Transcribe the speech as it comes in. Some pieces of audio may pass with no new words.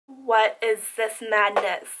what is this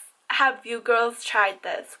madness? Have you girls tried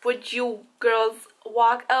this? Would you girls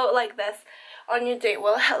walk out like this on your date?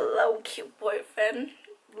 Well, hello, cute boyfriend.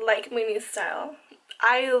 Like my new style.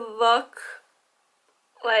 I look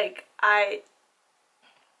like I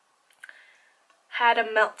had a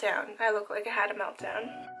meltdown. I look like I had a meltdown.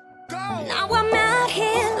 Now I'm out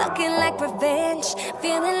here looking like revenge,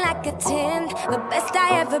 feeling like a 10, the best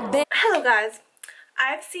I ever been. Hello guys,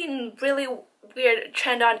 I've seen really weird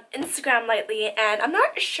trend on Instagram lately, and I'm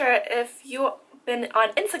not sure if you've been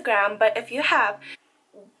on Instagram, but if you have,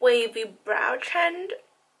 wavy brow trend.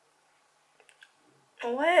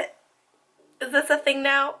 What? Is this a thing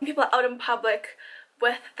now? People out in public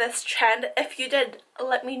with this trend. If you did,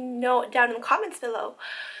 let me know down in the comments below.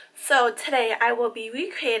 So today I will be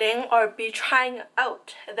recreating or be trying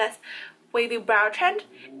out this wavy brow trend.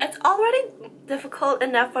 It's already difficult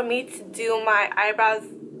enough for me to do my eyebrows.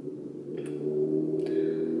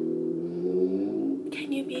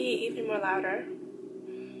 Can you be even more louder?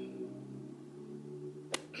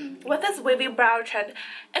 With this wavy brow trend,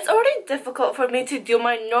 it's already difficult for me to do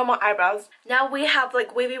my normal eyebrows. Now we have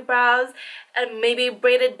like wavy brows and maybe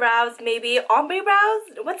braided brows, maybe ombre brows.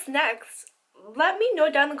 What's next? Let me know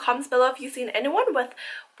down in the comments below if you've seen anyone with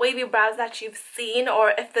wavy brows that you've seen,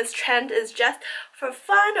 or if this trend is just for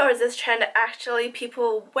fun, or is this trend actually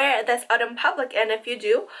people wear this out in public. And if you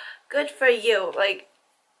do, good for you. Like,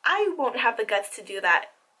 I won't have the guts to do that.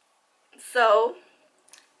 So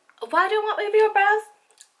why do you want wavy brows?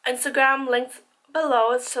 Instagram links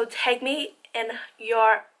below, so tag me in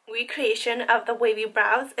your recreation of the wavy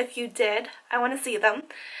brows if you did. I want to see them.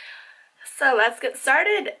 So let's get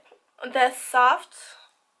started. The soft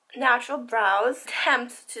natural brows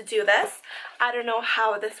attempt to do this. I don't know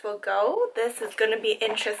how this will go. This is going to be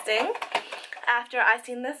interesting. After I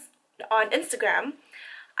seen this on Instagram,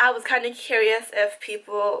 I was kind of curious if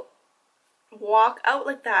people walk out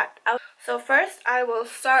like that. So first I will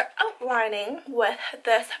start outlining with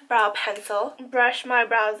this brow pencil. Brush my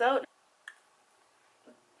brows out.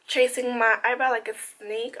 Tracing my eyebrow like a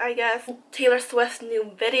snake, I guess. Taylor Swift's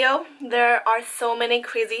new video. There are so many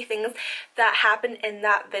crazy things that happen in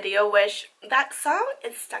that video, which that song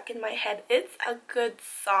is stuck in my head. It's a good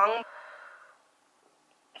song.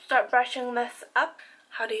 Start brushing this up.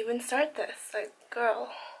 How do you even start this? Like, girl.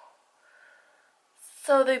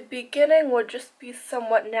 So the beginning would just be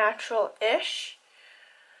somewhat natural-ish.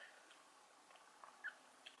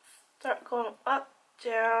 Start going up,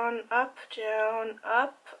 down, up,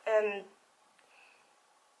 and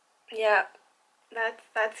yeah,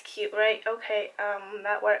 that's cute, right? Okay,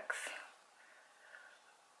 that works.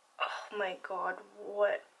 Oh my god,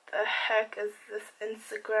 what the heck is this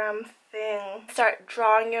Instagram thing? Start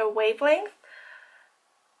drawing your wavelength.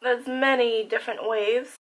 There's many different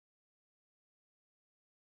waves.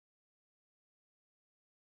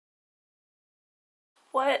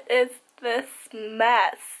 What is this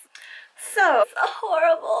mess? So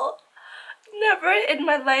horrible. Never in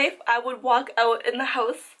my life I would walk out in the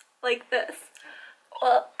house like this.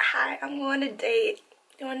 Well, hi, I'm going on a date.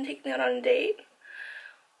 Do you want to take me out on a date?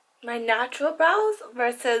 My natural brows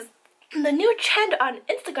versus the new trend on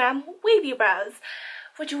Instagram, wavy brows.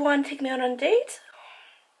 Would you want to take me out on a date?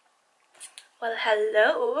 Well,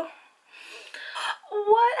 hello.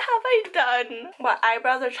 What have I done? My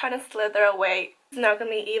eyebrows are trying to slither away. It's not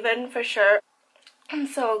gonna be even for sure.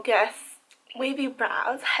 So guess wavy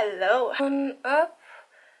brows. Hello. Up,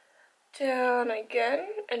 down again,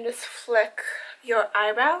 and just flick your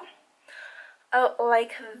eyebrow out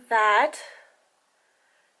like that.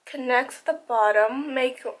 Connect to the bottom.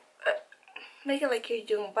 Make it like you're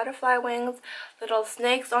doing butterfly wings, little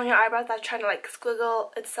snakes on your eyebrows that's trying to like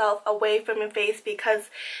squiggle itself away from your face because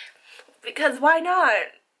why not?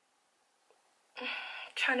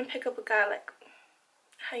 Trying to pick up a guy like,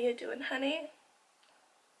 how you doing, honey?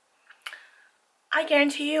 I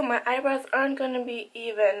guarantee you my eyebrows aren't going to be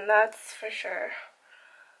even, that's for sure.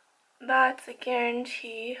 That's a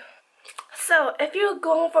guarantee. So if you're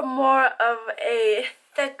going for more of a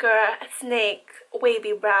thicker snake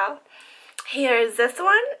wavy brow, here's this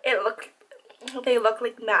one. They look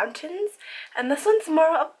like mountains, and this one's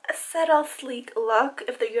more of a subtle sleek look.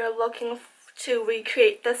 If you're looking to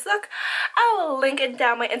recreate this look, I will link it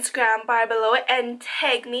down my Instagram bar below it and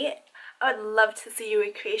tag me. I would love to see your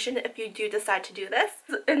recreation if you do decide to do this.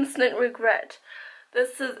 Instant regret.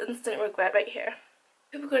 This is instant regret right here.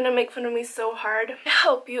 People are going to make fun of me so hard. I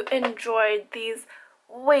hope you enjoyed these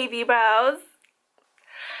wavy brows.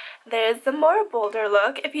 There's the more bolder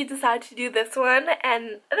look if you decide to do this one,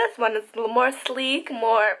 and this one is a little more sleek,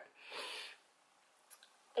 more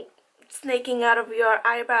snaking out of your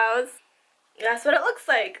eyebrows. That's what it looks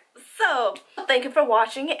like. So, thank you for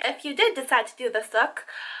watching. If you did decide to do this look,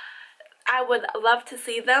 I would love to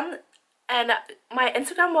see them. And my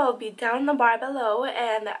Instagram will be down in the bar below,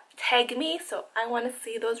 and tag me so I want to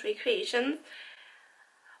see those recreations.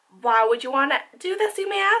 Why would you want to do this, you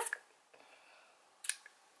may ask?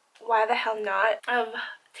 Why the hell not? Of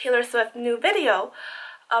Taylor Swift's new video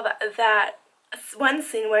of that one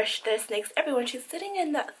scene where there's snakes everywhere. She's sitting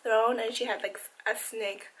in that throne and she had like a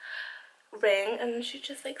snake ring and she's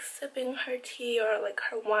just like sipping her tea or like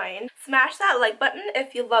her wine. Smash that like button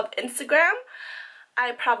if you love Instagram.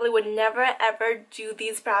 I probably would never ever do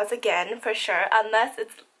these brows again for sure, unless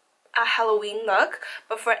it's a Halloween look.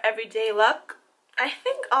 But for everyday look, I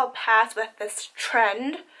think I'll pass with this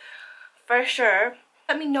trend for sure.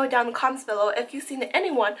 Let me know down in the comments below if you've seen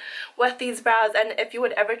anyone with these brows and if you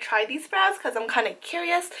would ever try these brows, because I'm kind of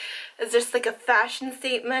curious. Is this like a fashion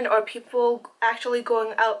statement or people actually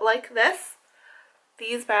going out like this?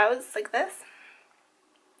 These brows like this?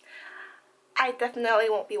 I definitely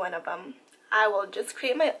won't be one of them. I will just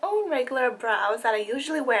create my own regular brows that I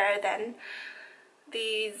usually wear, then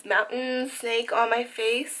these mountain snake on my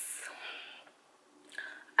face.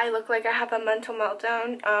 I look like I have a mental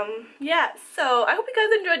meltdown. Yeah, so I hope you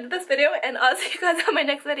guys enjoyed this video, and I'll see you guys on my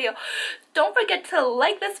next video. Don't forget to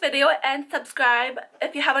like this video and subscribe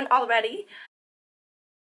if you haven't already.